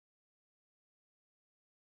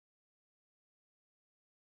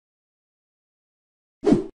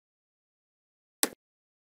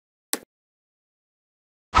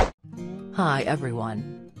Hi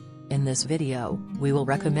everyone. In this video, we will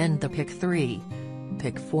recommend the Pick 3,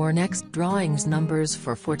 Pick 4 next drawings numbers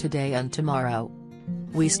for today and tomorrow.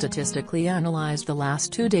 We statistically analyzed the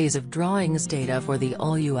last 2 days of drawings data for the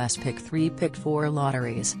All-US Pick 3 Pick 4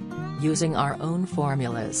 lotteries, using our own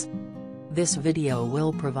formulas. This video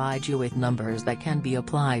will provide you with numbers that can be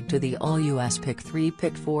applied to the All-US Pick 3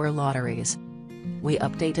 Pick 4 lotteries. We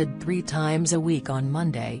updated 3 times a week on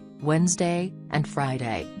Monday, Wednesday, and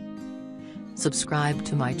Friday. Subscribe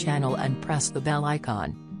to my channel and press the bell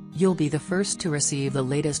icon. You'll be the first to receive the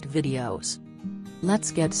latest videos.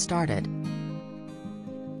 Let's get started.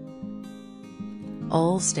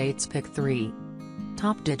 All states Pick 3.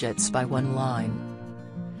 Top digits by 1 line.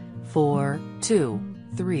 4, 2,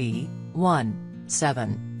 3, 1,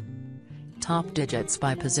 7. Top digits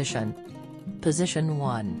by position. Position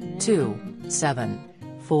 1, 2, 7,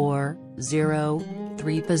 4, 0,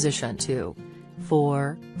 3. Position 2,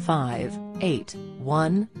 4, 5, 8,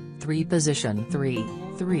 1, 3. Position 3,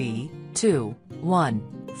 3, 2, 1,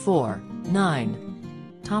 4,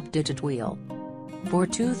 9. Top digit wheel.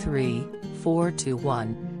 423,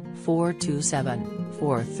 421, 427,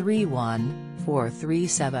 431,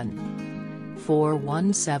 437.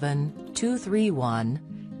 417, 231,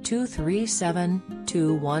 237,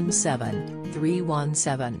 217,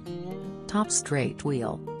 317. Top straight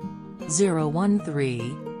wheel.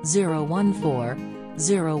 013, 014,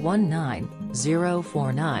 019,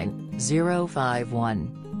 049, 051.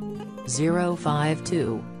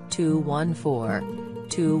 052, 214,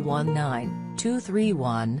 219,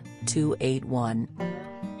 231, 281.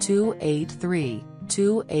 283,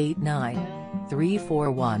 289,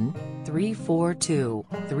 341, 342,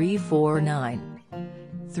 349.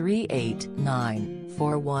 389,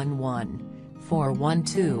 411,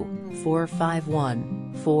 412,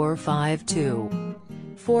 451, 452.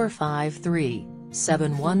 453,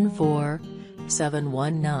 714,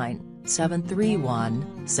 719,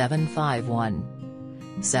 731, 751.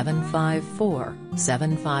 754,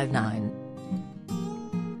 759.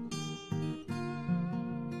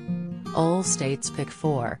 All states Pick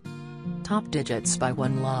 4. Top digits by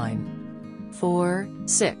 1 line. 4,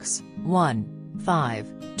 6, 1,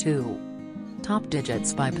 5, 2. Top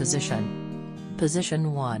digits by position.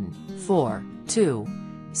 Position 1, 4, 2,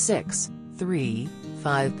 6, 3,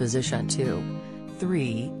 5. Position 2,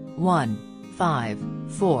 3, 1, 5,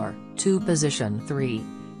 4, 2. Position 3,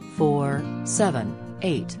 4, 7,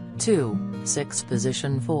 8, 2, 6.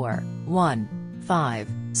 Position 4, 1, 5,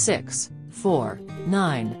 6, 4,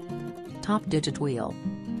 9. Top digit wheel.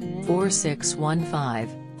 4615,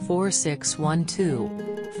 4612,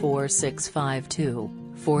 4652,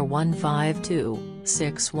 4152,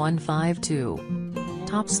 6152.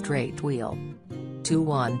 Top straight wheel.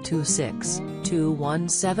 2126,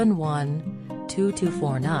 2171,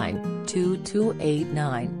 2249,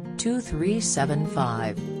 2289,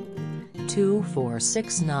 2375.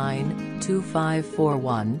 2469,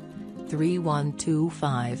 2541,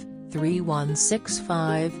 3125,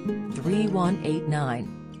 3165, 3189.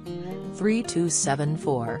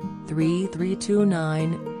 3274,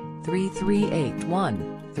 3329,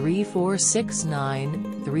 3381,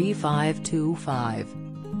 3469, 3525.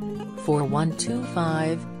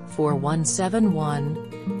 4125, 4171,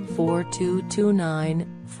 4229,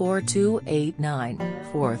 4289,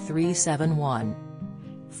 4371.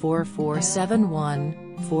 4471,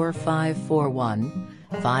 4541,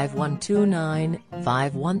 5129,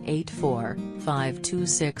 5184,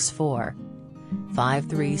 5264.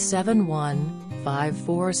 5371,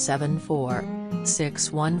 5474,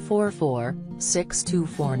 6144,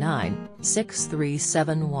 6249,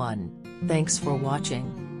 6371. Thanks for watching.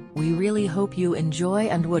 We really hope you enjoy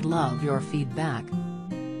and would love your feedback.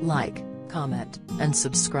 Like, comment, and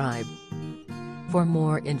subscribe. For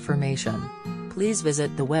more information, please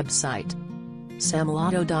visit the website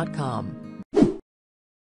samlotto.com.